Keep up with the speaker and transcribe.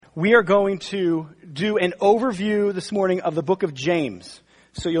We are going to do an overview this morning of the book of James.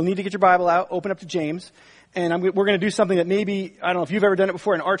 So you'll need to get your Bible out, open up to James, and we're going to do something that maybe, I don't know if you've ever done it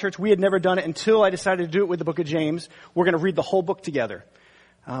before. In our church, we had never done it until I decided to do it with the book of James. We're going to read the whole book together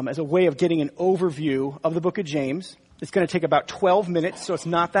as a way of getting an overview of the book of James. It's going to take about 12 minutes, so it's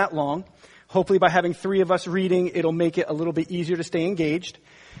not that long. Hopefully by having three of us reading, it'll make it a little bit easier to stay engaged.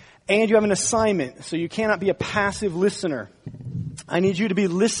 And you have an assignment, so you cannot be a passive listener. I need you to be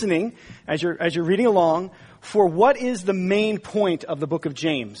listening as you're reading along for what is the main point of the book of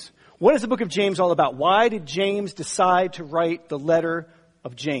James. What is the book of James all about? Why did James decide to write the letter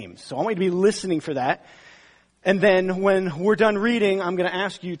of James? So I want you to be listening for that. And then when we're done reading, I'm going to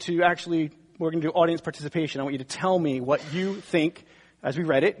ask you to we're going to do audience participation. I want you to tell me what you think as we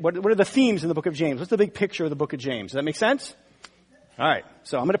read it. What are the themes in the book of James? What's the big picture of the book of James? Does that make sense? All right,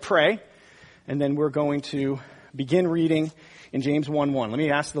 so I'm going to pray, and then we're going to begin reading in James 1:1. Let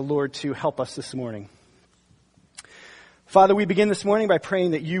me ask the Lord to help us this morning. Father, we begin this morning by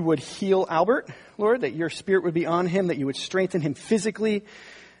praying that you would heal Albert, Lord, that your Spirit would be on him, that you would strengthen him physically,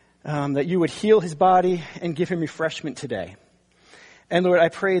 that you would heal his body and give him refreshment today. And Lord, I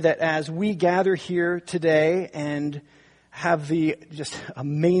pray that as we gather here today and have the just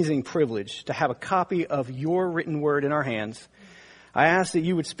amazing privilege to have a copy of your written word in our hands, I ask that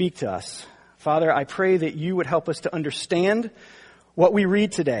you would speak to us. Father, I pray that you would help us to understand what we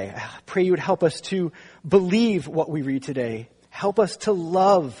read today. I pray you would help us to believe what we read today. Help us to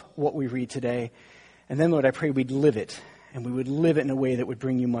love what we read today. And then, Lord, I pray we'd live it, and we would live it in a way that would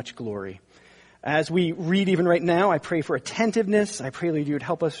bring you much glory. As we read even right now, I pray for attentiveness. I pray that you would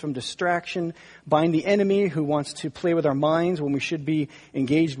help us from distraction, bind the enemy who wants to play with our minds when we should be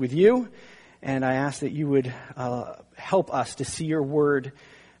engaged with you. And I ask that you would help us to see your word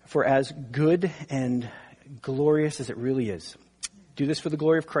for as good and glorious as it really is. Do this for the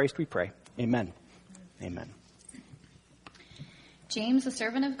glory of Christ, we pray. Amen. Amen. James, a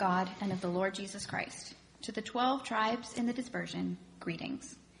servant of God and of the Lord Jesus Christ, to the 12 tribes in the dispersion,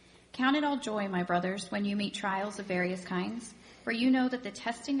 greetings. Count it all joy, my brothers, when you meet trials of various kinds, for you know that the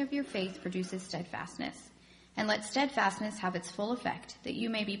testing of your faith produces steadfastness. And let steadfastness have its full effect, that you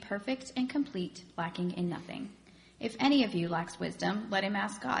may be perfect and complete, lacking in nothing. If any of you lacks wisdom, let him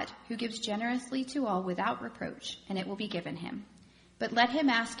ask God, who gives generously to all without reproach, and it will be given him. But let him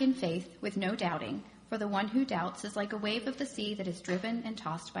ask in faith, with no doubting, for the one who doubts is like a wave of the sea that is driven and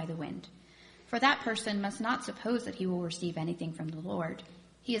tossed by the wind. For that person must not suppose that he will receive anything from the Lord.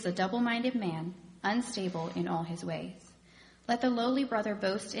 He is a double-minded man, unstable in all his ways. Let the lowly brother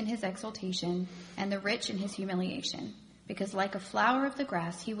boast in his exaltation, and the rich in his humiliation, because like a flower of the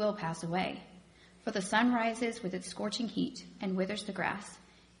grass he will pass away. For the sun rises with its scorching heat, and withers the grass.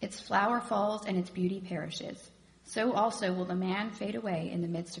 Its flower falls, and its beauty perishes. So also will the man fade away in the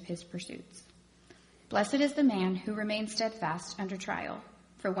midst of his pursuits. Blessed is the man who remains steadfast under trial,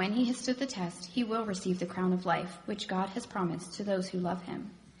 for when he has stood the test, he will receive the crown of life, which God has promised to those who love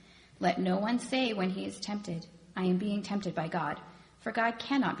him. Let no one say when he is tempted, I am being tempted by God, for God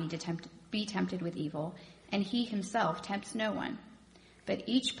cannot be tempted with evil, and he himself tempts no one. But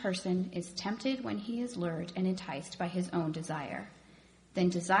each person is tempted when he is lured and enticed by his own desire. Then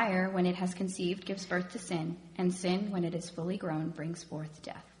desire, when it has conceived, gives birth to sin, and sin, when it is fully grown, brings forth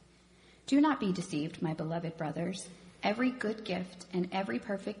death. Do not be deceived, my beloved brothers. Every good gift and every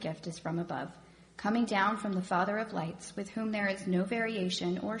perfect gift is from above, coming down from the Father of lights, with whom there is no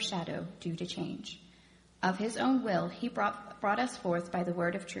variation or shadow due to change. Of his own will he brought us forth by the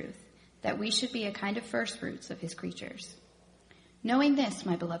word of truth, that we should be a kind of firstfruits of his creatures. Knowing this,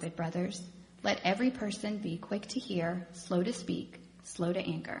 my beloved brothers, let every person be quick to hear, slow to speak, slow to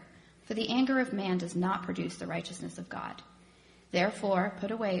anger. For the anger of man does not produce the righteousness of God. Therefore,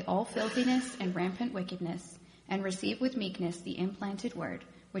 put away all filthiness and rampant wickedness, and receive with meekness the implanted word,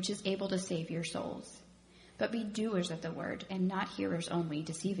 which is able to save your souls. But be doers of the word, and not hearers only,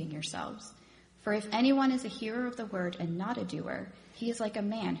 deceiving yourselves. For if anyone is a hearer of the word and not a doer, he is like a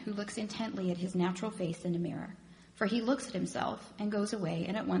man who looks intently at his natural face in a mirror. For he looks at himself and goes away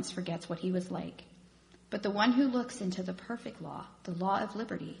and at once forgets what he was like. But the one who looks into the perfect law, the law of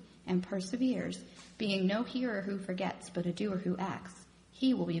liberty, and perseveres, being no hearer who forgets, but a doer who acts,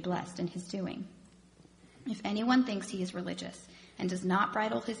 he will be blessed in his doing. If anyone thinks he is religious and does not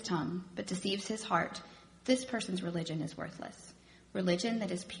bridle his tongue, but deceives his heart, this person's religion is worthless. Religion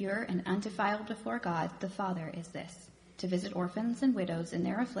that is pure and undefiled before God, the Father, is this, to visit orphans and widows in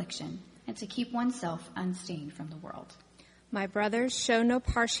their affliction, and to keep oneself unstained from the world. My brothers, show no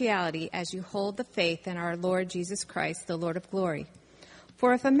partiality as you hold the faith in our Lord Jesus Christ, the Lord of glory.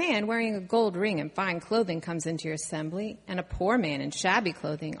 For if a man wearing a gold ring and fine clothing comes into your assembly, and a poor man in shabby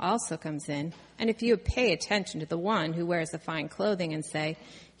clothing also comes in, and if you pay attention to the one who wears the fine clothing and say,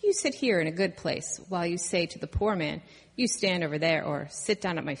 "You sit here in a good place," while you say to the poor man, "You stand over there," or "Sit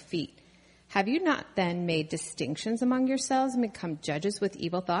down at my feet," have you not then made distinctions among yourselves and become judges with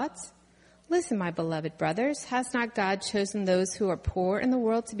evil thoughts? Listen, my beloved brothers, has not God chosen those who are poor in the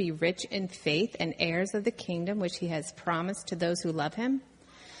world to be rich in faith and heirs of the kingdom which he has promised to those who love him?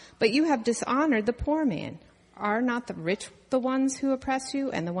 But you have dishonored the poor man. Are not the rich the ones who oppress you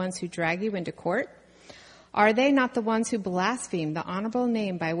and the ones who drag you into court? Are they not the ones who blaspheme the honorable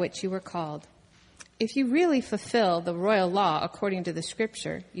name by which you were called? If you really fulfill the royal law according to the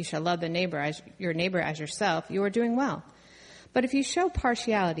scripture, you shall love your neighbor as yourself, you are doing well. But if you show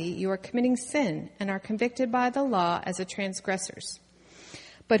partiality, you are committing sin and are convicted by the law as transgressors.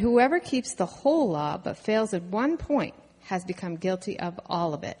 But whoever keeps the whole law but fails at one point has become guilty of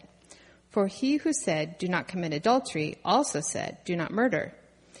all of it. For he who said, "Do not commit adultery," also said, "Do not murder."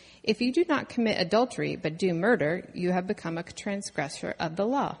 If you do not commit adultery but do murder, you have become a transgressor of the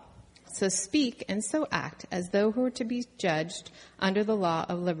law. So speak and so act as though who were to be judged under the law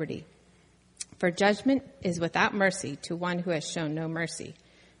of liberty. For judgment is without mercy to one who has shown no mercy.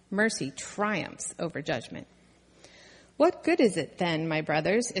 Mercy triumphs over judgment. What good is it then, my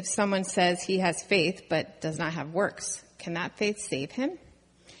brothers, if someone says he has faith but does not have works? Can that faith save him?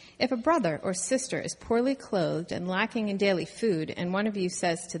 If a brother or sister is poorly clothed and lacking in daily food, and one of you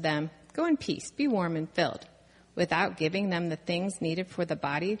says to them, "Go in peace, be warm and filled," without giving them the things needed for the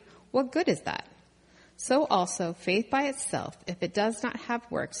body, what good is that? So also, faith by itself, if it does not have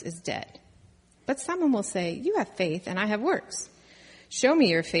works, is dead. But someone will say, "You have faith and I have works. Show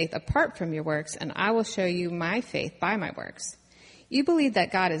me your faith apart from your works, and I will show you my faith by my works. You believe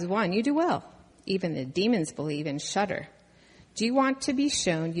that God is one, you do well. Even the demons believe and shudder. Do you want to be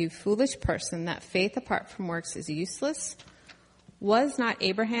shown, you foolish person, that faith apart from works is useless? Was not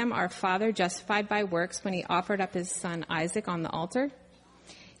Abraham our father justified by works when he offered up his son Isaac on the altar?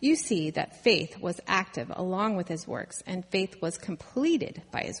 You see that faith was active along with his works, and faith was completed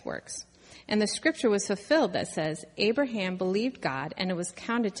by his works. And the scripture was fulfilled that says, Abraham believed God, and it was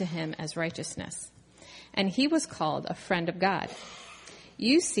counted to him as righteousness. And he was called a friend of God.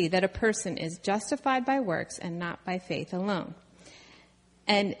 You see that a person is justified by works and not by faith alone.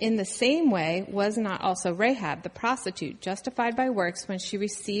 And in the same way, was not also Rahab the prostitute justified by works when she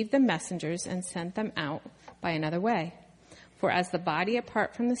received the messengers and sent them out by another way? For as the body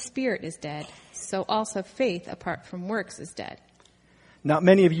apart from the spirit is dead, so also faith apart from works is dead. Not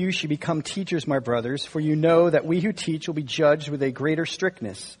many of you should become teachers, my brothers, for you know that we who teach will be judged with a greater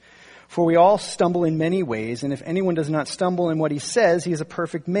strictness. For we all stumble in many ways, and if anyone does not stumble in what he says, he is a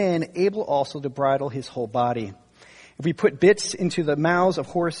perfect man, able also to bridle his whole body. If we put bits into the mouths of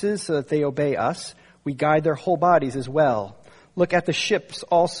horses so that they obey us, we guide their whole bodies as well. Look at the ships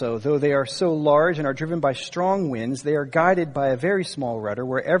also. Though they are so large and are driven by strong winds, they are guided by a very small rudder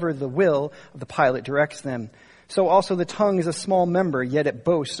wherever the will of the pilot directs them. So also the tongue is a small member, yet it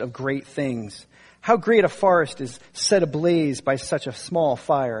boasts of great things. How great a forest is set ablaze by such a small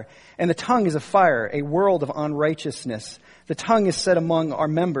fire. And the tongue is a fire, a world of unrighteousness. The tongue is set among our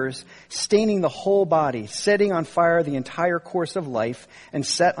members, staining the whole body, setting on fire the entire course of life, and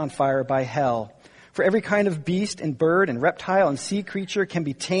set on fire by hell. For every kind of beast and bird and reptile and sea creature can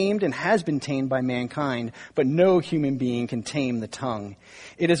be tamed and has been tamed by mankind, but no human being can tame the tongue.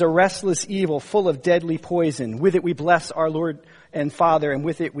 It is a restless evil full of deadly poison. With it we bless our Lord and Father, and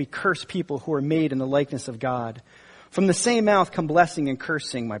with it we curse people who are made in the likeness of God. From the same mouth come blessing and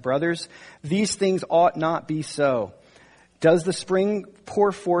cursing, my brothers. These things ought not be so. Does the spring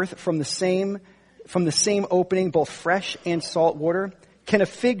pour forth from the same opening both fresh and salt water? Can a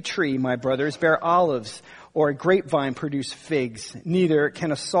fig tree, my brothers, bear olives, or a grapevine produce figs? Neither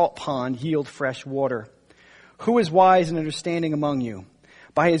can a salt pond yield fresh water. Who is wise and understanding among you?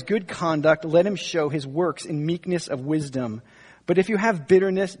 By his good conduct, let him show his works in meekness of wisdom. But if you have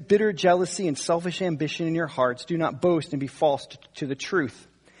bitter jealousy and selfish ambition in your hearts, do not boast and be false to the truth.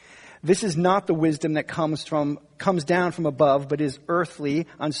 This is not the wisdom that comes down from above, but is earthly,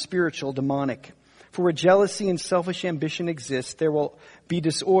 unspiritual, demonic. For where jealousy and selfish ambition exist, there will be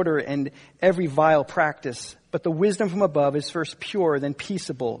disorder and every vile practice. But the wisdom from above is first pure, then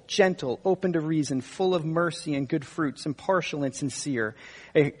peaceable, gentle, open to reason, full of mercy and good fruits, impartial and sincere.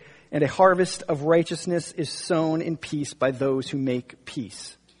 And a harvest of righteousness is sown in peace by those who make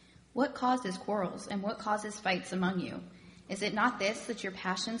peace. What causes quarrels and what causes fights among you? Is it not this, that your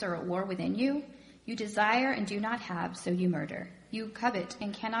passions are at war within you? You desire and do not have, so you murder. You covet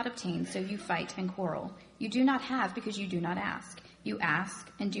and cannot obtain, so you fight and quarrel. You do not have because you do not ask. You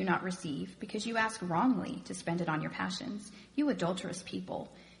ask and do not receive, because you ask wrongly to spend it on your passions. You adulterous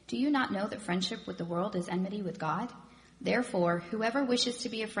people, do you not know that friendship with the world is enmity with God? Therefore, whoever wishes to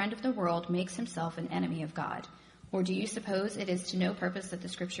be a friend of the world makes himself an enemy of God. Or do you suppose it is to no purpose that the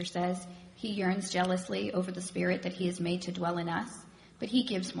Scripture says, he yearns jealously over the Spirit that he has made to dwell in us? But he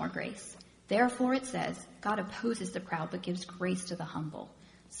gives more grace. Therefore it says, God opposes the proud but gives grace to the humble.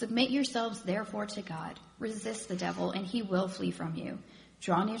 Submit yourselves therefore to God. Resist the devil and he will flee from you.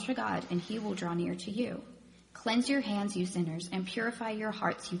 Draw near to God and he will draw near to you. Cleanse your hands, you sinners, and purify your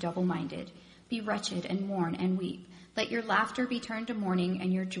hearts, you double-minded. Be wretched and mourn and weep. Let your laughter be turned to mourning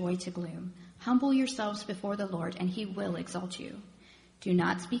and your joy to gloom. Humble yourselves before the Lord, and he will exalt you. Do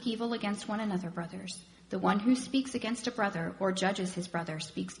not speak evil against one another, brothers. The one who speaks against a brother or judges his brother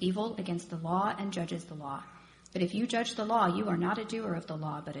speaks evil against the law and judges the law. But if you judge the law, you are not a doer of the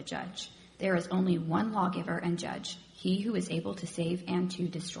law, but a judge. There is only one lawgiver and judge, he who is able to save and to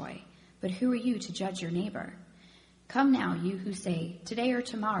destroy. But who are you to judge your neighbor? Come now, you who say, today or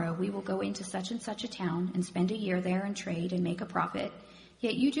tomorrow we will go into such and such a town and spend a year there and trade and make a profit.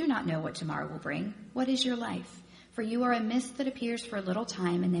 Yet you do not know what tomorrow will bring. What is your life? For you are a mist that appears for a little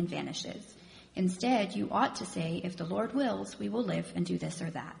time and then vanishes. Instead, you ought to say, if the Lord wills, we will live and do this or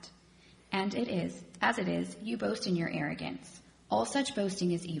that. And it is, as it is, you boast in your arrogance. All such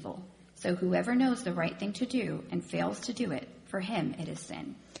boasting is evil. So whoever knows the right thing to do and fails to do it, for him it is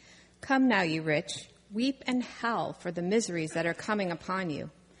sin. Come now, you rich. Weep and howl for the miseries that are coming upon you.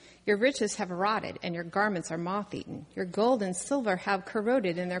 Your riches have rotted, and your garments are moth-eaten. Your gold and silver have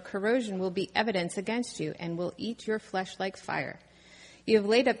corroded, and their corrosion will be evidence against you, and will eat your flesh like fire. You have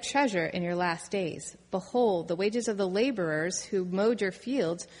laid up treasure in your last days. Behold, the wages of the laborers who mowed your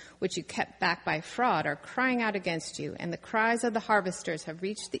fields, which you kept back by fraud, are crying out against you, and the cries of the harvesters have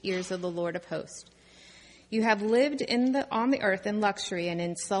reached the ears of the Lord of hosts. You have lived on the earth in luxury and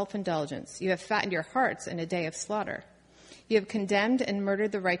in self-indulgence. You have fattened your hearts in a day of slaughter. You have condemned and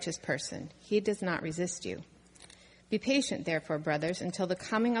murdered the righteous person. He does not resist you. Be patient, therefore, brothers, until the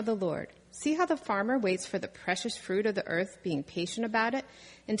coming of the Lord. See how the farmer waits for the precious fruit of the earth, being patient about it,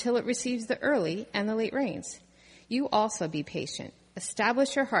 until it receives the early and the late rains. You also be patient.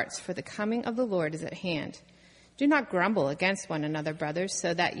 Establish your hearts, for the coming of the Lord is at hand. Do not grumble against one another, brothers,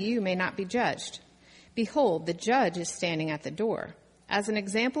 so that you may not be judged. Behold, the judge is standing at the door. As an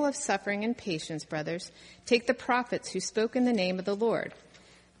example of suffering and patience, brothers, take the prophets who spoke in the name of the Lord.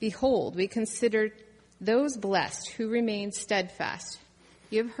 Behold, we consider those blessed who remain steadfast.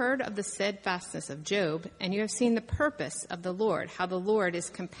 You have heard of the steadfastness of Job, and you have seen the purpose of the Lord, how the Lord is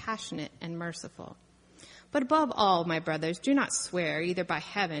compassionate and merciful. But above all, my brothers, do not swear either by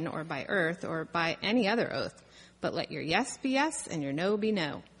heaven or by earth or by any other oath, but let your yes be yes and your no be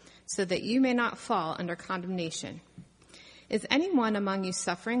no, so that you may not fall under condemnation. Is anyone among you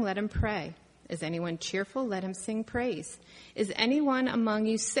suffering? Let him pray. Is anyone cheerful? Let him sing praise. Is anyone among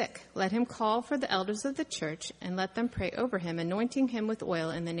you sick? Let him call for the elders of the church and let them pray over him, anointing him with oil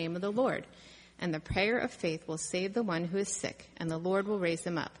in the name of the Lord. And the prayer of faith will save the one who is sick, and the Lord will raise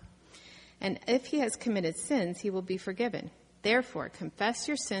him up. And if he has committed sins, he will be forgiven. Therefore, confess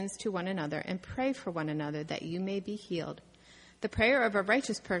your sins to one another and pray for one another that you may be healed. The prayer of a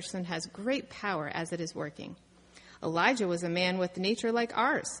righteous person has great power as it is working. Elijah was a man with nature like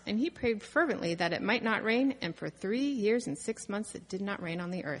ours, and he prayed fervently that it might not rain, and for 3 years and 6 months it did not rain on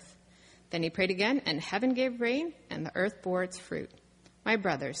the earth. Then he prayed again, and heaven gave rain, and the earth bore its fruit. My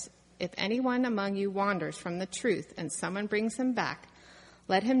brothers, if anyone among you wanders from the truth and someone brings him back,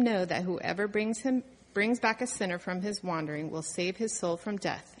 let him know that whoever brings back a sinner from his wandering will save his soul from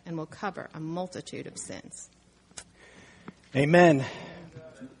death and will cover a multitude of sins. Amen.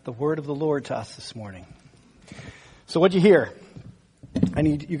 The word of the Lord to us this morning. So what'd you hear? I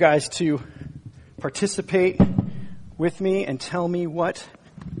need you guys to participate with me and tell me what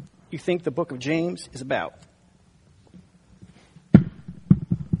you think the book of James is about.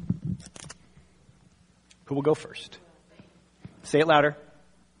 Who will go first? Say it louder.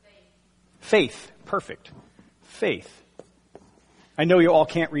 Faith. Perfect. Faith. I know you all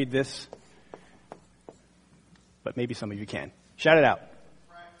can't read this, but maybe some of you can. Shout it out.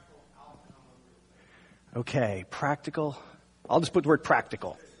 Okay, practical. I'll just put the word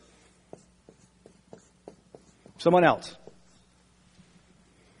practical. Someone else.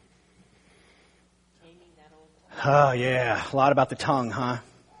 Oh, yeah. A lot about the tongue, huh?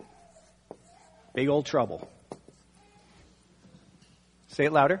 Big old trouble. Say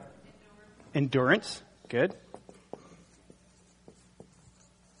it louder. Endurance. Good.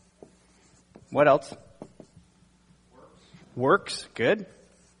 What else? Works. Good.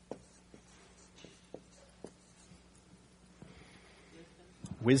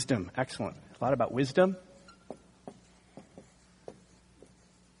 Wisdom. Excellent. A lot about wisdom.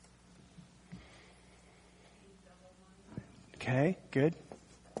 Okay, good.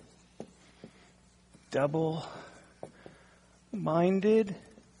 Double-minded.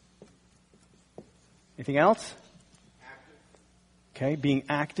 Anything else? Active. Okay, being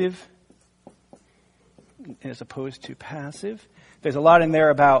active as opposed to passive. There's a lot in there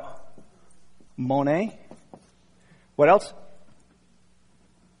about Monet. What else?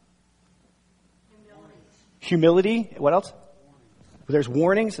 Humility. What else? There's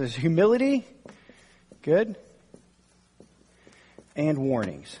warnings. There's humility. Good. And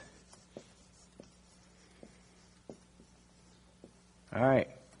warnings. All right.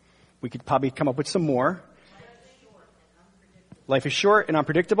 We could probably come up with some more. Life is short and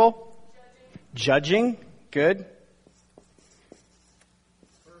unpredictable. Judging. Good.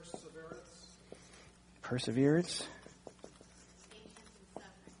 Perseverance.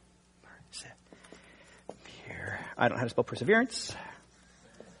 Here. I don't know how to spell perseverance.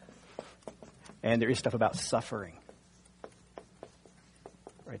 And there is stuff about suffering.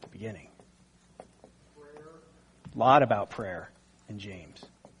 Right at the beginning. A lot about prayer in James.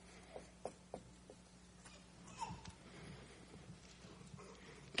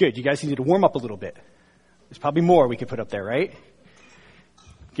 Good. You guys need to warm up a little bit. There's probably more we could put up there, right?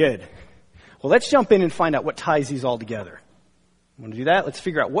 Good. Well, let's jump in and find out what ties these all together. Want to do that? Let's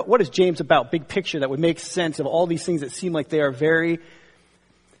figure out what is James about, big picture, that would make sense of all these things that seem like they are very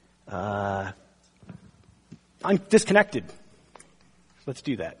disconnected. Let's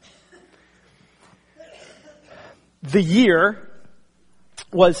do that. The year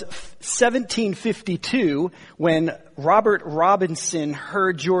was 1752 when Robert Robinson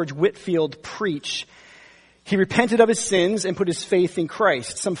heard George Whitefield preach. He repented of his sins and put his faith in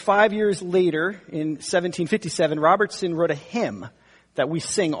Christ. Some 5 years later, in 1757, Robertson wrote a hymn that we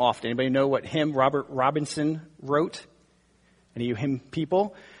sing often. Anybody know what hymn Robert Robinson wrote? Any of you hymn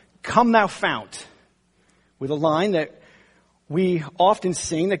people? Come Thou Fount, with a line that we often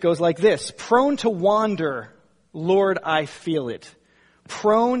sing that goes like this. Prone to wander, Lord, I feel it.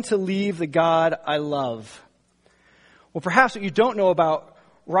 Prone to leave the God I love. Well, perhaps what you don't know about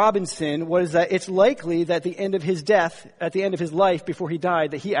Robinson was that it's likely that at the end of his death, at the end of his life before he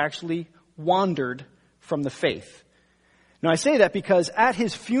died, that he actually wandered from the faith. Now I say that because at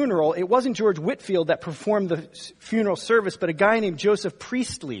his funeral, it wasn't George Whitefield that performed the funeral service, but a guy named Joseph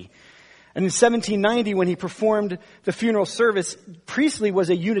Priestley. And in 1790, when he performed the funeral service, Priestley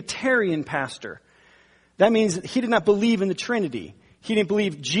was a Unitarian pastor. That means he did not believe in the Trinity. He didn't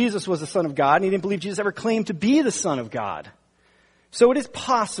believe Jesus was the Son of God, and he didn't believe Jesus ever claimed to be the Son of God. So it is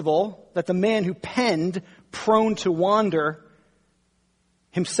possible that the man who penned Prone to Wander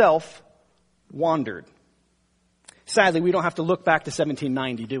himself wandered. Sadly, we don't have to look back to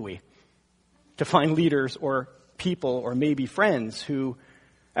 1790, do we? To find leaders or people or maybe friends who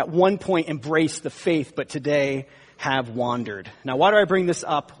at one point embraced the faith but today have wandered. Now, why do I bring this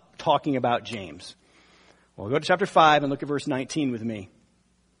up talking about James? Well, go to chapter 5 and look at verse 19 with me.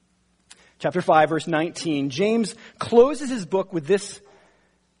 Chapter 5, verse 19. James closes his book with these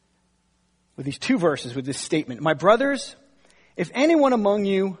two verses, with this statement. My brothers, if anyone among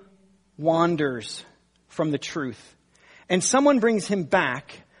you wanders from the truth, and someone brings him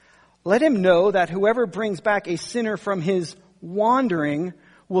back, let him know that whoever brings back a sinner from his wandering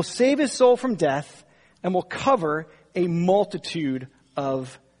will save his soul from death and will cover a multitude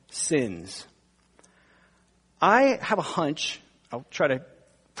of sins. I have a hunch, I'll try to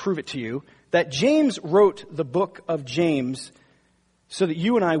prove it to you, that James wrote the book of James so that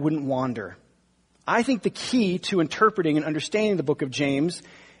you and I wouldn't wander. I think the key to interpreting and understanding the book of James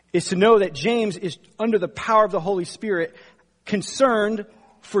is to know that James is, under the power of the Holy Spirit, concerned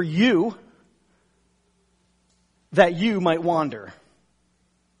for you that you might wander.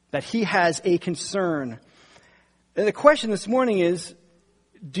 That he has a concern. And the question this morning is,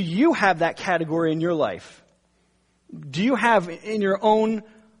 do you have that category in your life? Do you have in your own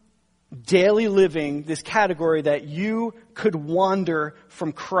daily living this category that you could wander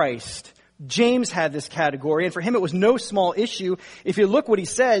from Christ? James had this category, and for him it was no small issue. If you look what he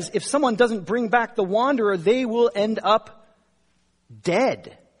says, if someone doesn't bring back the wanderer, they will end up dead.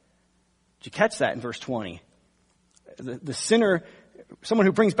 Did you catch that in verse 20? The sinner, someone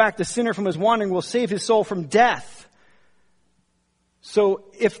who brings back the sinner from his wandering will save his soul from death. So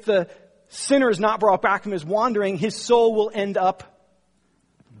if the sinner is not brought back from his wandering, his soul will end up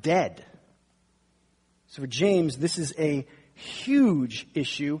dead. So for James, this is a huge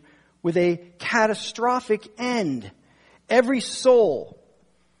issue with a catastrophic end. Every soul,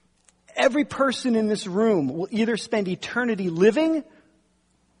 every person in this room will either spend eternity living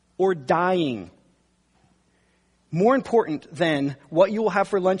or dying. More important than what you will have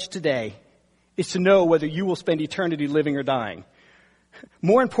for lunch today is to know whether you will spend eternity living or dying.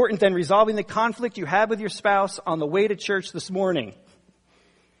 More important than resolving the conflict you have with your spouse on the way to church this morning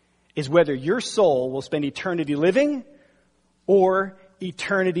is whether your soul will spend eternity living or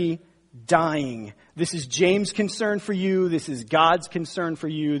eternity dying. This is James' concern for you. This is God's concern for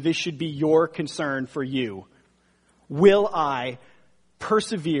you. This should be your concern for you. Will I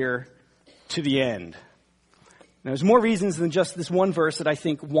persevere to the end? Now, there's more reasons than just this one verse that I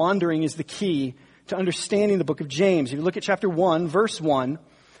think wandering is the key to understanding the book of James. If you look at chapter 1, verse 1,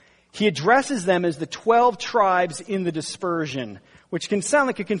 he addresses them as the 12 tribes in the dispersion, which can sound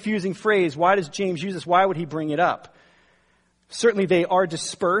like a confusing phrase. Why does James use this? Why would he bring it up? Certainly they are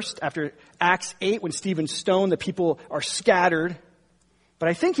dispersed after Acts 8 when Stephen stoned, the people are scattered. But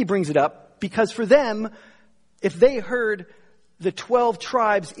I think he brings it up because for them, if they heard the 12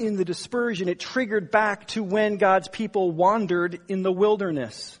 tribes in the dispersion, it triggered back to when God's people wandered in the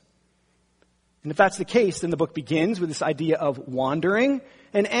wilderness. And if that's the case, then the book begins with this idea of wandering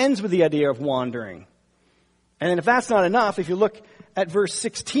and ends with the idea of wandering. And then if that's not enough, if you look at verse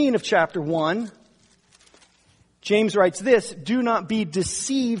 16 of chapter 1, James writes this, "Do not be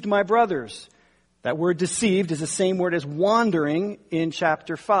deceived, my brothers." That word deceived is the same word as wandering in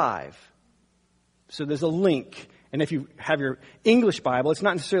chapter 5. So there's a link. And if you have your English Bible, it's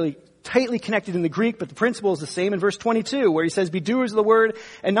not necessarily tightly connected in the Greek, but the principle is the same in verse 22, where he says, "Be doers of the word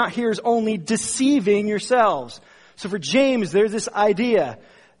and not hearers only, deceiving yourselves." So for James, there's this idea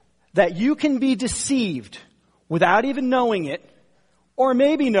that you can be deceived without even knowing it, or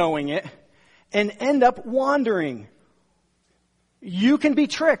maybe knowing it, and end up wandering. You can be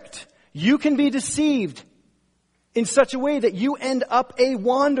tricked. You can be deceived in such a way that you end up a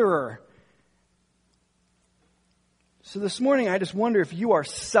wanderer. So this morning, I just wonder if you are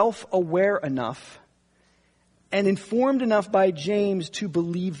self-aware enough and informed enough by James to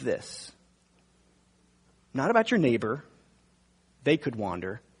believe this. Not about your neighbor, they could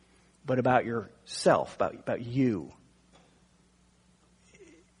wander, but about yourself, about you.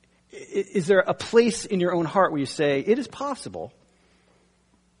 Is there a place in your own heart where you say, it is possible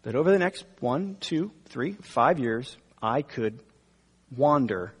that over the next 1, 2, 3, 5 years, I could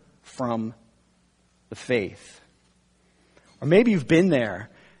wander from the faith? Or maybe you've been there.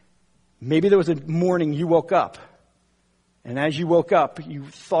 Maybe there was a morning you woke up, and as you woke up, you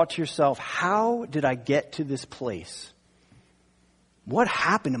thought to yourself, how did I get to this place? What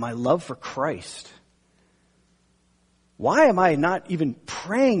happened to my love for Christ? Why am I not even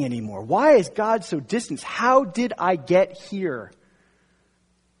praying anymore? Why is God so distant? How did I get here?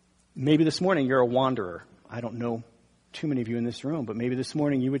 Maybe this morning you're a wanderer. I don't know too many of you in this room, but maybe this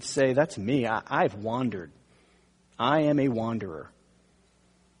morning you would say, that's me. I've wandered. I am a wanderer.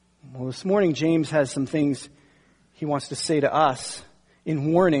 Well, this morning James has some things he wants to say to us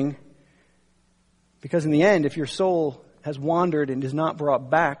in warning, because in the end, if your soul has wandered and is not brought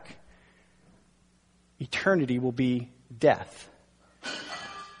back, eternity will be death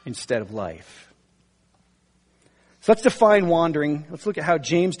instead of life. So let's define wandering. Let's look at how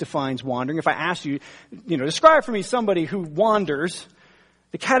James defines wandering. If I asked you, describe for me somebody who wanders,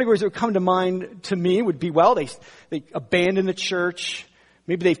 the categories that would come to mind to me would be, well, they abandon the church.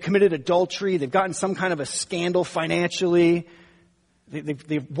 Maybe they've committed adultery. They've gotten some kind of a scandal financially.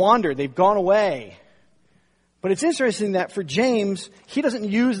 They've wandered. They've gone away. But it's interesting that for James, he doesn't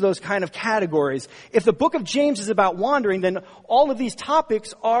use those kind of categories. If the book of James is about wandering, then all of these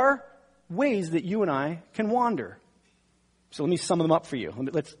topics are ways that you and I can wander. So let me sum them up for you.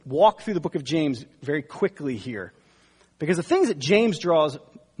 Let's walk through the book of James very quickly here. Because the things that James draws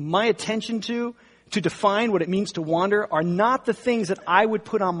my attention to define what it means to wander, are not the things that I would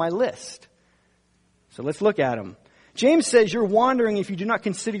put on my list. So let's look at them. James says you're wandering if you do not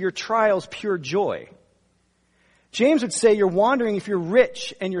consider your trials pure joy. James would say you're wandering if you're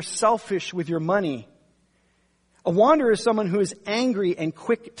rich and you're selfish with your money. A wanderer is someone who is angry and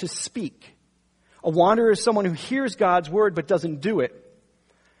quick to speak. A wanderer is someone who hears God's word but doesn't do it.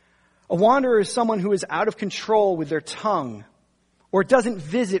 A wanderer is someone who is out of control with their tongue, or doesn't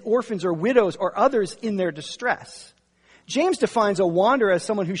visit orphans or widows or others in their distress. James defines a wanderer as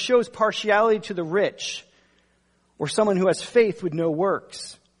someone who shows partiality to the rich, or someone who has faith with no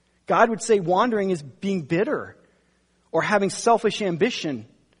works. God would say wandering is being bitter or having selfish ambition.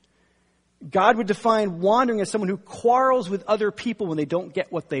 God would define wandering as someone who quarrels with other people when they don't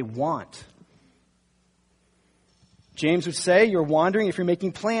get what they want. James would say you're wandering if you're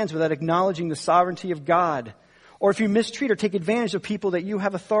making plans without acknowledging the sovereignty of God, or if you mistreat or take advantage of people that you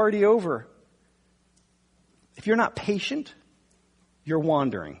have authority over. If you're not patient, you're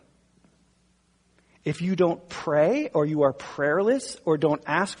wandering. If you don't pray, or you are prayerless, or don't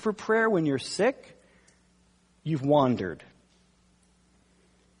ask for prayer when you're sick, you've wandered.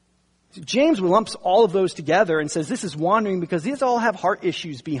 James lumps all of those together and says this is wandering because these all have heart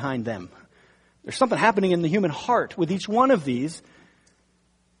issues behind them. There's something happening in the human heart with each one of these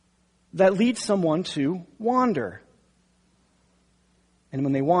that leads someone to wander. And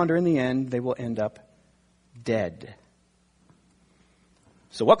when they wander in the end, they will end up dead.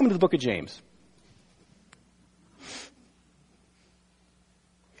 So welcome to the book of James.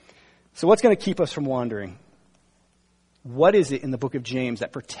 So what's going to keep us from wandering? What is it in the book of James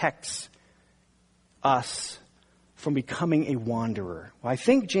that protects us from becoming a wanderer? Well, I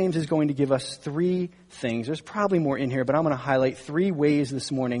think James is going to give us three things. There's probably more in here, but I'm going to highlight three ways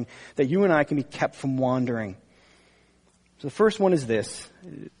this morning that you and I can be kept from wandering. So the first one is this.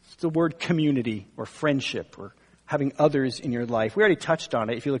 It's the word community or friendship or having others in your life. We already touched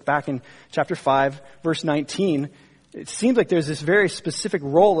on it. If you look back in chapter 5, verse 19, it seems like there's this very specific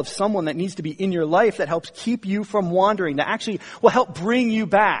role of someone that needs to be in your life that helps keep you from wandering, that actually will help bring you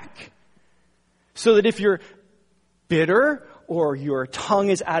back. So that if you're bitter or your tongue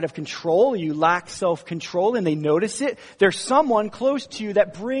is out of control, you lack self-control and they notice it, there's someone close to you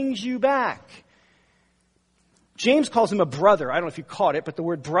that brings you back. James calls him a brother. I don't know if you caught it, but the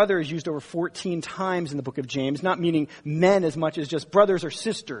word brother is used over 14 times in the book of James, not meaning men as much as just brothers or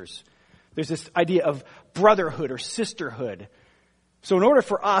sisters. There's this idea of brotherhood or sisterhood. So in order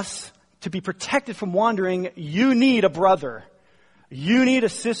for us to be protected from wandering, you need a brother. You need a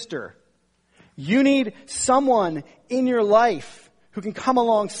sister. You need someone in your life who can come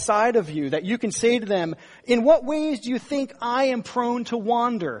alongside of you, that you can say to them, in what ways do you think I am prone to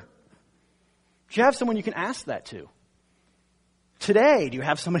wander? Do you have someone you can ask that to? Today, do you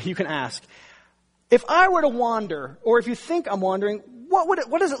have somebody you can ask? If I were to wander, or if you think I'm wandering,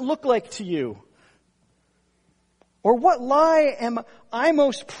 what does it look like to you? Or what lie am I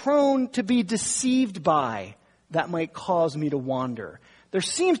most prone to be deceived by that might cause me to wander? There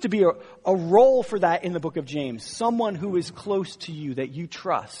seems to be a role for that in the book of James. Someone who is close to you that you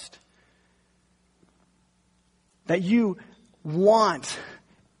trust. That you want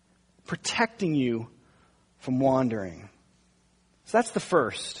protecting you from wandering. So that's the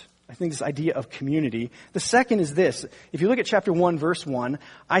first. I think this idea of community. The second is this. If you look at chapter 1, verse 1,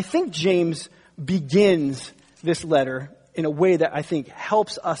 I think James begins this letter in a way that I think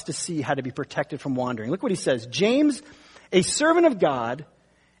helps us to see how to be protected from wandering. Look what he says. James, a servant of God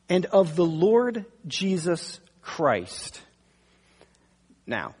and of the Lord Jesus Christ.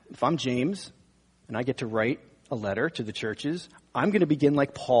 Now, if I'm James and I get to write a letter to the churches, I'm going to begin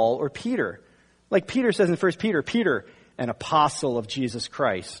like Paul or Peter. Like Peter says in 1 Peter, Peter, an apostle of Jesus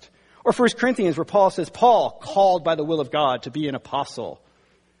Christ. Or 1 Corinthians where Paul says, Paul, called by the will of God to be an apostle.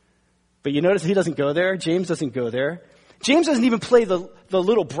 But you notice he doesn't go there. James doesn't go there. James doesn't even play the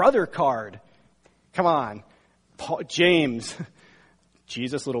little brother card. Come on. James,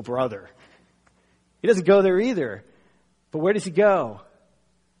 Jesus' little brother. He doesn't go there either. But where does he go?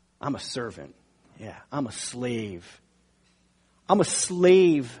 I'm a servant. Yeah, I'm a slave. I'm a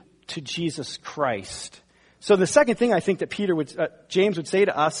slave to Jesus Christ. So the second thing I think that James would say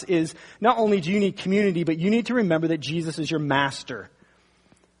to us is, not only do you need community, but you need to remember that Jesus is your master.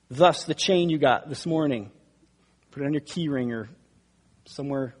 Thus, the chain you got this morning, put it on your key ring or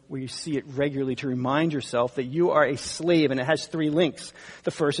somewhere where you see it regularly to remind yourself that you are a slave, and it has three links.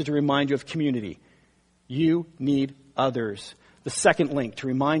 The first is to remind you of community. You need others. The second link, to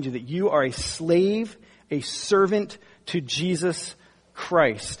remind you that you are a slave, a servant to Jesus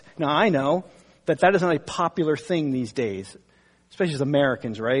Christ. Now, I know that is not a popular thing these days, especially as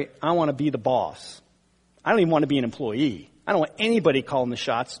Americans, right? I want to be the boss. I don't even want to be an employee. I don't want anybody calling the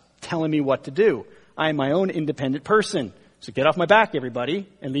shots, telling me what to do. I am my own independent person. So get off my back, everybody,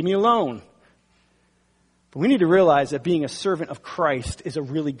 and leave me alone. But we need to realize that being a servant of Christ is a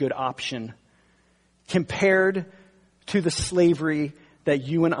really good option compared to the slavery that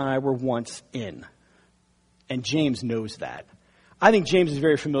you and I were once in. And James knows that. I think James is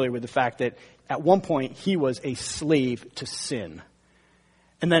very familiar with the fact that at one point he was a slave to sin.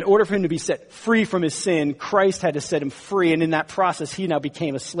 And that in order for him to be set free from his sin, Christ had to set him free. And in that process, he now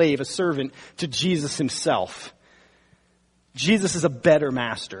became a slave, a servant to Jesus himself. Jesus is a better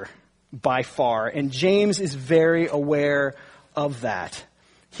master by far. And James is very aware of that.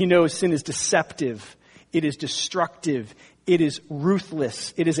 He knows sin is deceptive. It is destructive. It is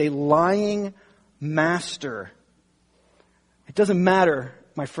ruthless. It is a lying master. It doesn't matter,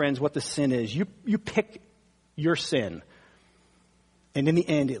 my friends, what the sin is. You pick your sin. And in the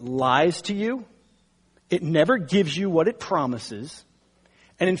end, it lies to you. It never gives you what it promises.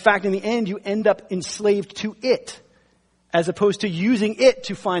 And in fact, in the end, you end up enslaved to it, as opposed to using it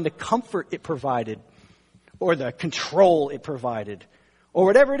to find the comfort it provided, or the control it provided, or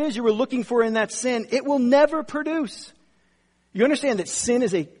whatever it is you were looking for in that sin. It will never produce. You understand that sin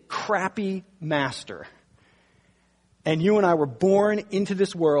is a crappy master. And you and I were born into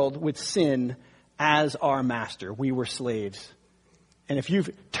this world with sin as our master. We were slaves. And if you've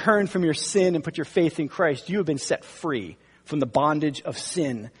turned from your sin and put your faith in Christ, you have been set free from the bondage of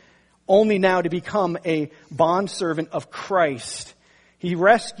sin, only now to become a bondservant of Christ. He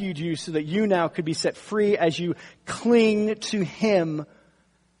rescued you so that you now could be set free as you cling to Him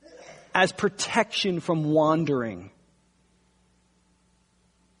as protection from wandering.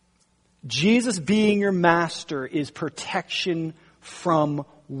 Jesus being your master is protection from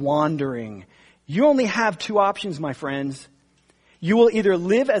wandering. You only have two options, my friends. You will either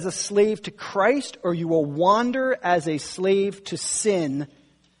live as a slave to Christ or you will wander as a slave to sin.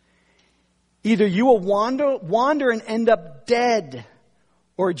 Either you will wander and end up dead,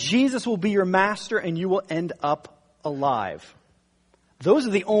 or Jesus will be your master and you will end up alive. Those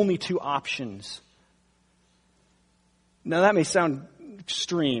are the only two options. Now that may sound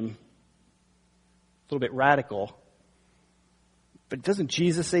extreme, a little bit radical, but doesn't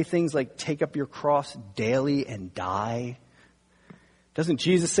Jesus say things like take up your cross daily and die? Doesn't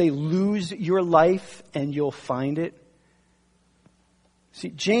Jesus say lose your life and you'll find it? See,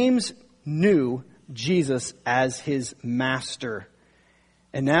 James knew Jesus as his master.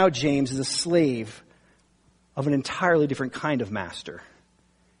 And now James is a slave of an entirely different kind of master.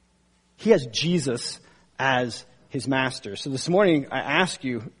 He has Jesus as his master. So this morning I ask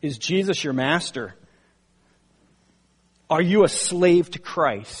you, is Jesus your master? Are you a slave to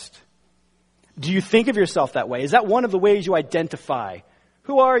Christ? Do you think of yourself that way? Is that one of the ways you identify?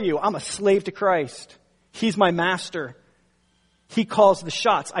 Who are you? I'm a slave to Christ. He's my master. He calls the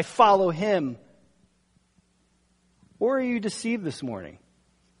shots. I follow him. Or are you deceived this morning?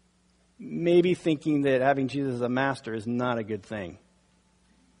 Maybe thinking that having Jesus as a master is not a good thing.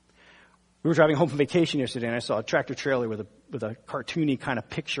 We were driving home from vacation yesterday and I saw a tractor trailer with a cartoony kind of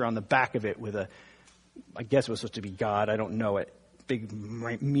picture on the back of it with I guess it was supposed to be God, I don't know it. Big,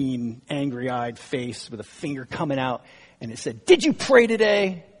 mean, angry-eyed face with a finger coming out. And it said, "Did you pray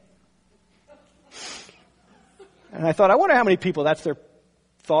today?" And I thought, I wonder how many people that's their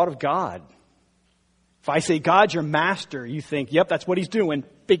thought of God. If I say, God's your master, you think, yep, that's what he's doing.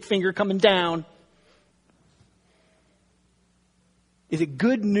 Big finger coming down. Is it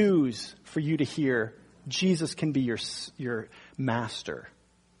good news for you to hear Jesus can be your master?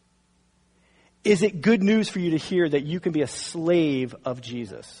 Is it good news for you to hear that you can be a slave of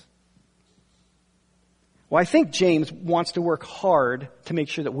Jesus? Well, I think James wants to work hard to make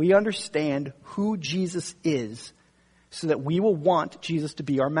sure that we understand who Jesus is so that we will want Jesus to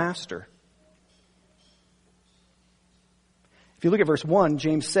be our master. If you look at verse 1,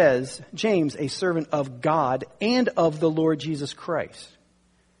 James says, James, a servant of God and of the Lord Jesus Christ.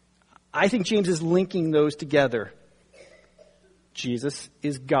 I think James is linking those together. Jesus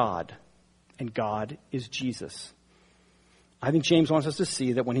is God, and God is Jesus. I think James wants us to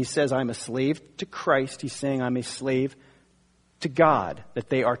see that when he says, I'm a slave to Christ, he's saying I'm a slave to God, that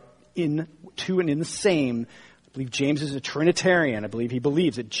they are in two and in the same. I believe James is a Trinitarian. I believe he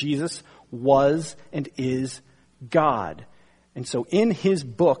believes that Jesus was and is God. And so in his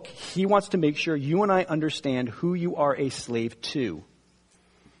book, he wants to make sure you and I understand who you are a slave to.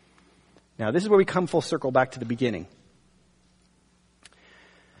 Now, this is where we come full circle back to the beginning.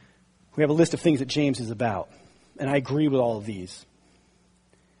 We have a list of things that James is about, and I agree with all of these.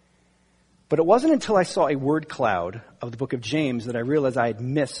 But it wasn't until I saw a word cloud of the book of James that I realized I had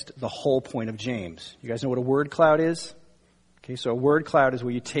missed the whole point of James. You guys know what a word cloud is? Okay, so a word cloud is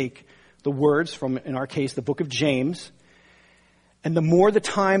where you take the words from, in our case, the book of James, and the more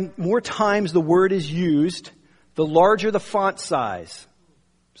times the word is used, the larger the font size.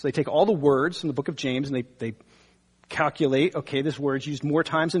 So they take all the words from the book of James and they calculate, okay, this word's used more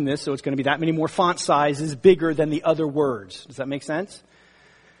times than this, so it's going to be that many more font sizes bigger than the other words. Does that make sense?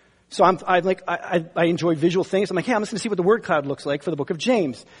 So I enjoy visual things. I'm like, hey, I'm just going to see what the word cloud looks like for the book of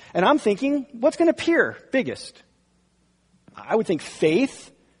James. And I'm thinking, what's going to appear biggest? I would think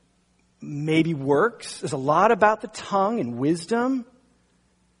faith, maybe works. There's a lot about the tongue and wisdom.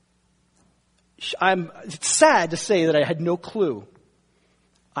 It's sad to say that I had no clue.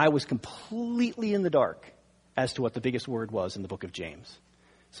 I was completely in the dark as to what the biggest word was in the book of James.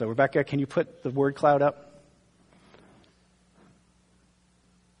 So Rebecca, can you put the word cloud up?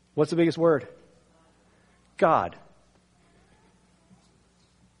 What's the biggest word? God. Do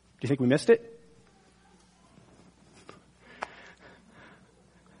you think we missed it?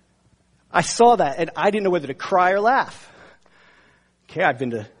 I saw that and I didn't know whether to cry or laugh. Okay, I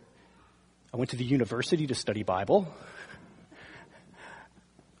went to the university to study Bible.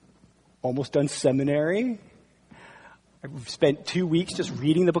 Almost done seminary. I've spent 2 weeks just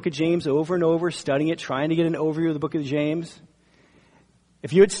reading the book of James over and over, studying it, trying to get an overview of the book of James.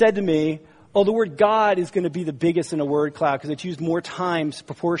 If you had said to me, oh, the word God is going to be the biggest in a word cloud because it's used more times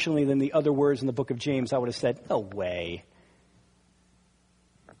proportionally than the other words in the book of James, I would have said, no way.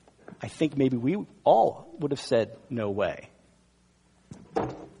 I think maybe we all would have said, no way.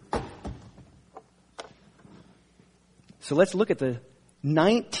 So let's look at the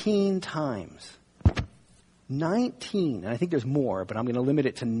 19 times. 19, and I think there's more, but I'm going to limit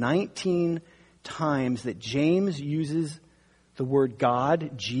it to 19 times that James uses the word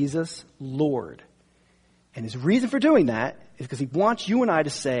God, Jesus, Lord. And his reason for doing that is because he wants you and I to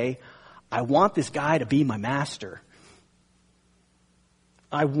say, I want this guy to be my master.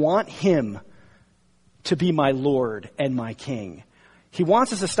 I want him to be my Lord and my King. He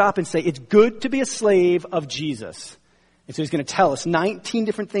wants us to stop and say, it's good to be a slave of Jesus. And so he's going to tell us 19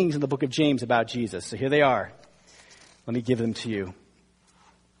 different things in the book of James about Jesus. So here they are. Let me give them to you.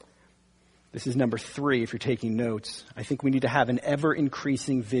 This is number 3 if you're taking notes. I think we need to have an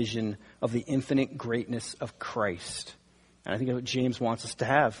ever-increasing vision of the infinite greatness of Christ. And I think that's what James wants us to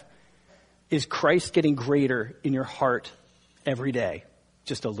have. Is Christ getting greater in your heart every day?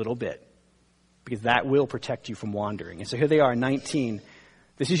 Just a little bit. Because that will protect you from wandering. And so here they are, 19.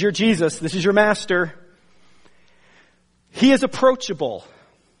 This is your Jesus. This is your master. He is approachable.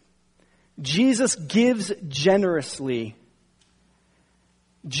 Jesus gives generously.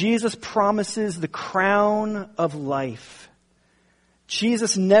 Jesus promises the crown of life.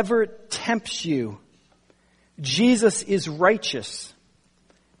 Jesus never tempts you. Jesus is righteous.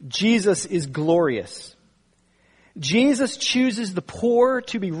 Jesus is glorious. Jesus chooses the poor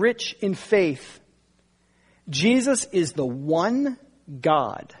to be rich in faith. Jesus is the one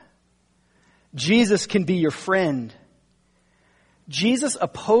God. Jesus can be your friend. Jesus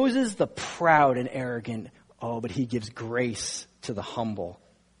opposes the proud and arrogant. Oh, but he gives grace to the humble.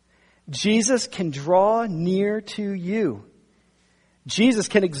 Jesus can draw near to you. Jesus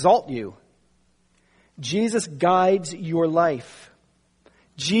can exalt you. Jesus guides your life.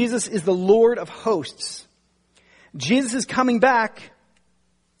 Jesus is the Lord of hosts. Jesus is coming back.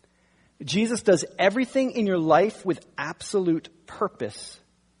 Jesus does everything in your life with absolute purpose.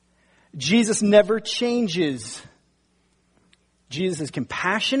 Jesus never changes. Jesus is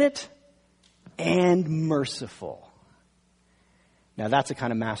compassionate and merciful. Now that's the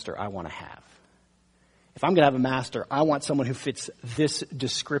kind of master I want to have. If I'm going to have a master, I want someone who fits this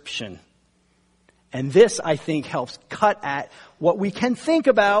description. And this, I think, helps cut at what we can think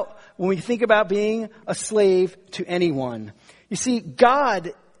about when we think about being a slave to anyone. You see,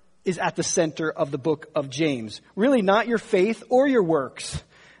 God is at the center of the book of James. Really not your faith or your works.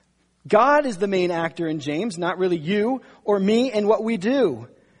 God is the main actor in James, not really you or me and what we do.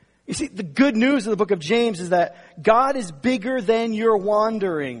 You see, the good news of the book of James is that God is bigger than your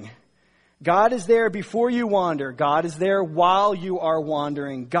wandering. God is there before you wander. God is there while you are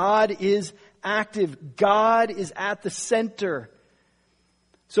wandering. God is active. God is at the center.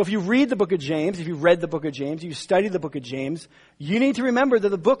 So if you read the book of James, if you read the book of James, you study the book of James, you need to remember that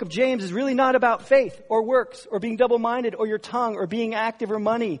the book of James is really not about faith or works or being double-minded or your tongue or being active or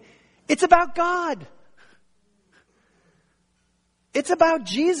money. It's about God. It's about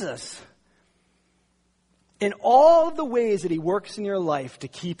Jesus. In all of the ways that he works in your life to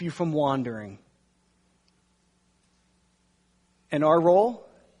keep you from wandering. And our role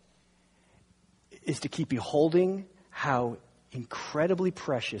is to keep beholding how incredibly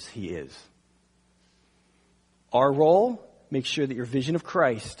precious he is. Our role, make sure that your vision of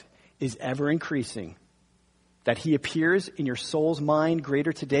Christ is ever increasing. That he appears in your soul's mind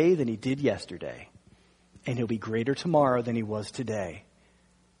greater today than he did yesterday. And he'll be greater tomorrow than he was today.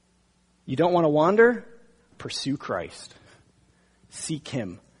 You don't want to wander? Pursue Christ. Seek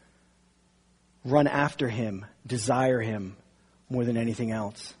him. Run after him. Desire him more than anything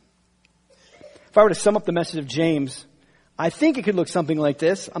else. If I were to sum up the message of James, I think it could look something like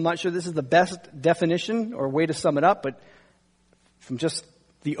this. I'm not sure this is the best definition or way to sum it up, but from just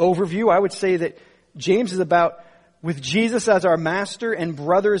the overview, I would say that James is about, with Jesus as our master and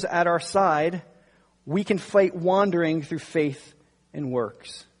brothers at our side, we can fight wandering through faith and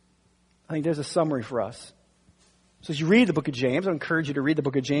works. I think there's a summary for us. So as you read the book of James, I encourage you to read the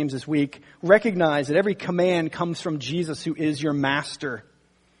book of James this week. Recognize that every command comes from Jesus, who is your master.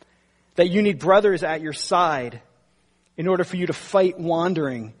 That you need brothers at your side in order for you to fight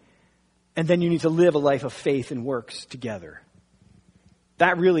wandering. And then you need to live a life of faith and works together.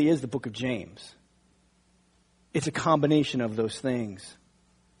 That really is the book of James. It's a combination of those things.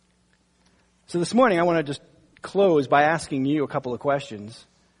 So this morning I want to just close by asking you a couple of questions,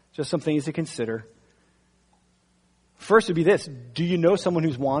 just some things to consider. First would be this: do you know someone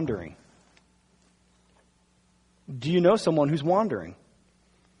who's wandering? Do you know someone who's wandering?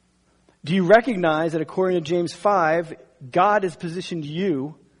 Do you recognize that according to James 5, God has positioned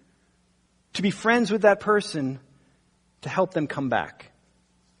you to be friends with that person to help them come back?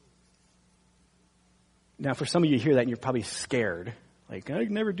 Now, for some of you hear that and you're probably scared. Like,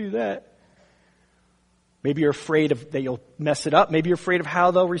 I'd never do that. Maybe you're afraid that you'll mess it up. Maybe you're afraid of how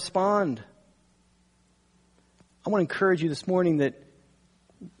they'll respond. I want to encourage you this morning that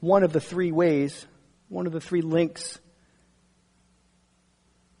one of the three ways, one of the three links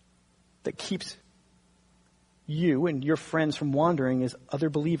that keeps you and your friends from wandering is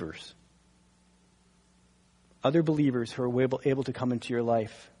other believers. Other believers who are able to come into your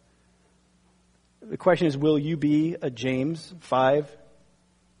life. The question is, will you be a James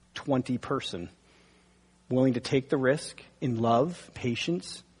 5:20 person, willing to take the risk in love,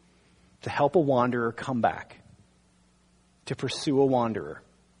 patience, to help a wanderer come back, to pursue a wanderer?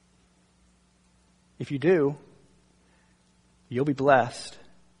 If you do, you'll be blessed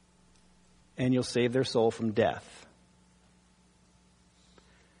and you'll save their soul from death.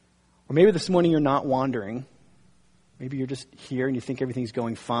 Or maybe this morning you're not wandering. Maybe you're just here and you think everything's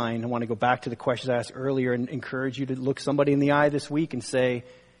going fine. I want to go back to the questions I asked earlier and encourage you to look somebody in the eye this week and say,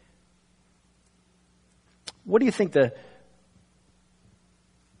 what do you think the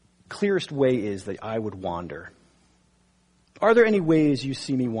clearest way is that I would wander? Are there any ways you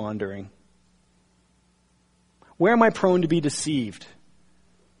see me wandering? Where am I prone to be deceived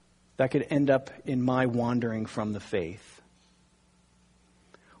that could end up in my wandering from the faith?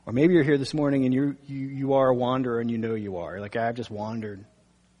 Or maybe you're here this morning and you are a wanderer and you know you are. Like, I've just wandered.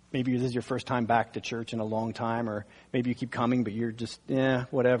 Maybe this is your first time back to church in a long time, or maybe you keep coming but you're just,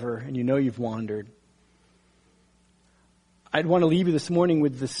 whatever, and you know you've wandered. I'd want to leave you this morning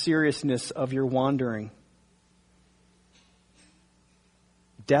with the seriousness of your wandering.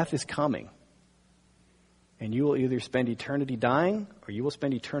 Death is coming. And you will either spend eternity dying or you will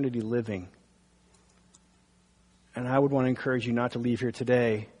spend eternity living. And I would want to encourage you not to leave here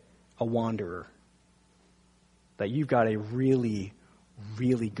today a wanderer. That you've got a really,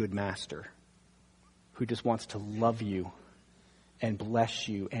 really good master who just wants to love you and bless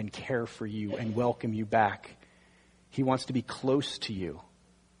you and care for you and welcome you back. He wants to be close to you.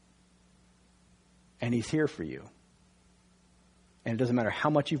 And he's here for you. And it doesn't matter how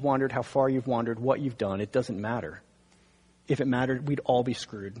much you've wandered, how far you've wandered, what you've done. It doesn't matter. If it mattered, we'd all be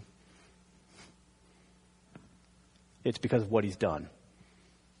screwed. It's because of what he's done.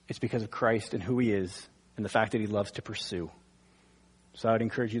 It's because of Christ and who he is and the fact that he loves to pursue. So I would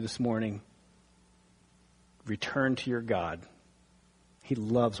encourage you this morning, return to your God. He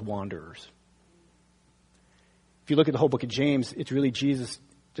loves wanderers. If you look at the whole book of James, it's really Jesus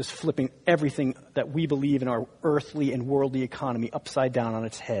just flipping everything that we believe in our earthly and worldly economy upside down on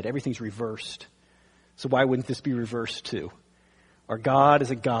its head. Everything's reversed. So why wouldn't this be reversed too? Our God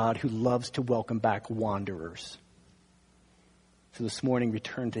is a God who loves to welcome back wanderers. So this morning,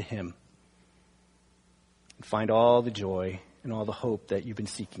 return to him and find all the joy and all the hope that you've been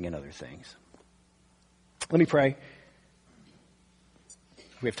seeking in other things. Let me pray.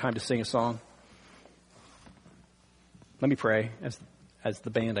 We have time to sing a song. Let me pray as the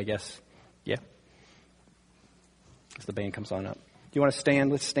band, I guess. Yeah. As the band comes on up. Do you want to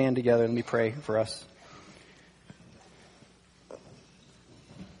stand? Let's stand together. Let me pray for us.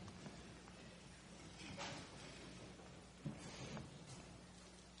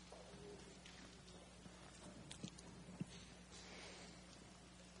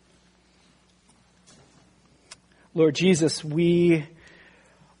 Lord Jesus, we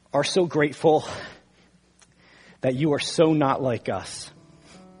are so grateful that you are so not like us.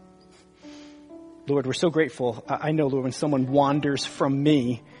 Lord, we're so grateful. I know, Lord, when someone wanders from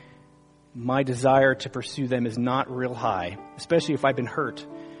me, my desire to pursue them is not real high, especially if I've been hurt.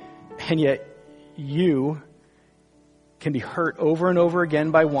 And yet you can be hurt over and over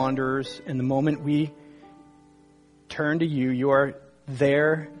again by wanderers. And the moment we turn to you, you are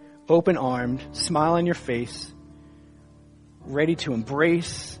there, open-armed, smile on your face, ready to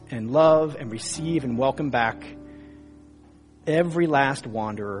embrace and love and receive and welcome back every last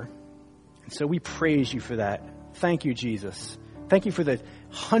wanderer. And so we praise you for that. Thank you, Jesus. Thank you for the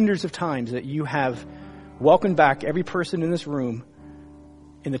hundreds of times that you have welcomed back every person in this room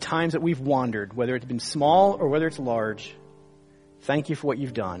in the times that we've wandered, whether it's been small or whether it's large. Thank you for what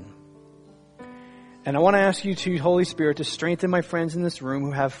you've done. And I want to ask you to, Holy Spirit, to strengthen my friends in this room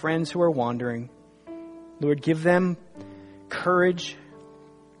who have friends who are wandering. Lord, give them courage,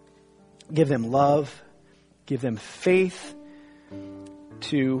 give them love, give them faith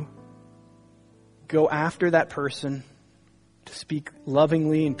to go after that person, to speak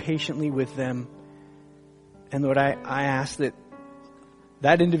lovingly and patiently with them. And Lord, I ask that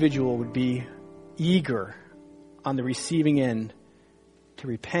that individual would be eager on the receiving end to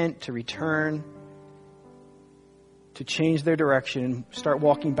repent, to return, to change their direction and start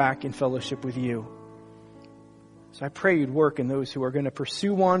walking back in fellowship with you. So I pray you'd work in those who are going to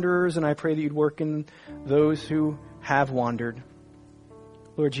pursue wanderers, and I pray that you'd work in those who have wandered.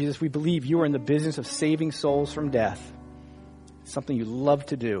 Lord Jesus, we believe you are in the business of saving souls from death. It's something you love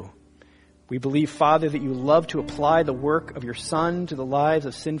to do. We believe, Father, that you love to apply the work of your Son to the lives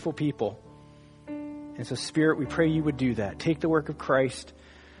of sinful people. And so, Spirit, we pray you would do that. Take the work of Christ,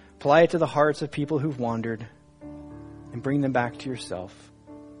 apply it to the hearts of people who've wandered, and bring them back to yourself.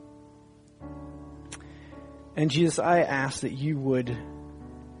 And Jesus, I ask that you would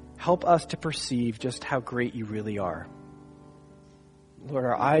help us to perceive just how great you really are. Lord,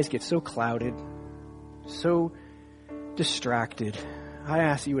 our eyes get so clouded, so distracted. I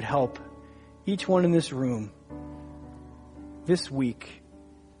ask that you would help each one in this room this week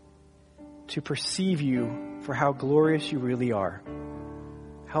to perceive you for how glorious you really are.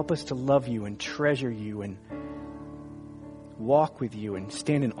 Help us to love you and treasure you and walk with you and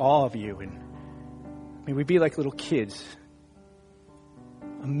stand in awe of you. And may we be like little kids,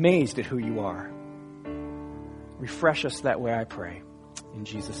 amazed at who you are. Refresh us that way, I pray. In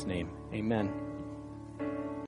Jesus' name, amen.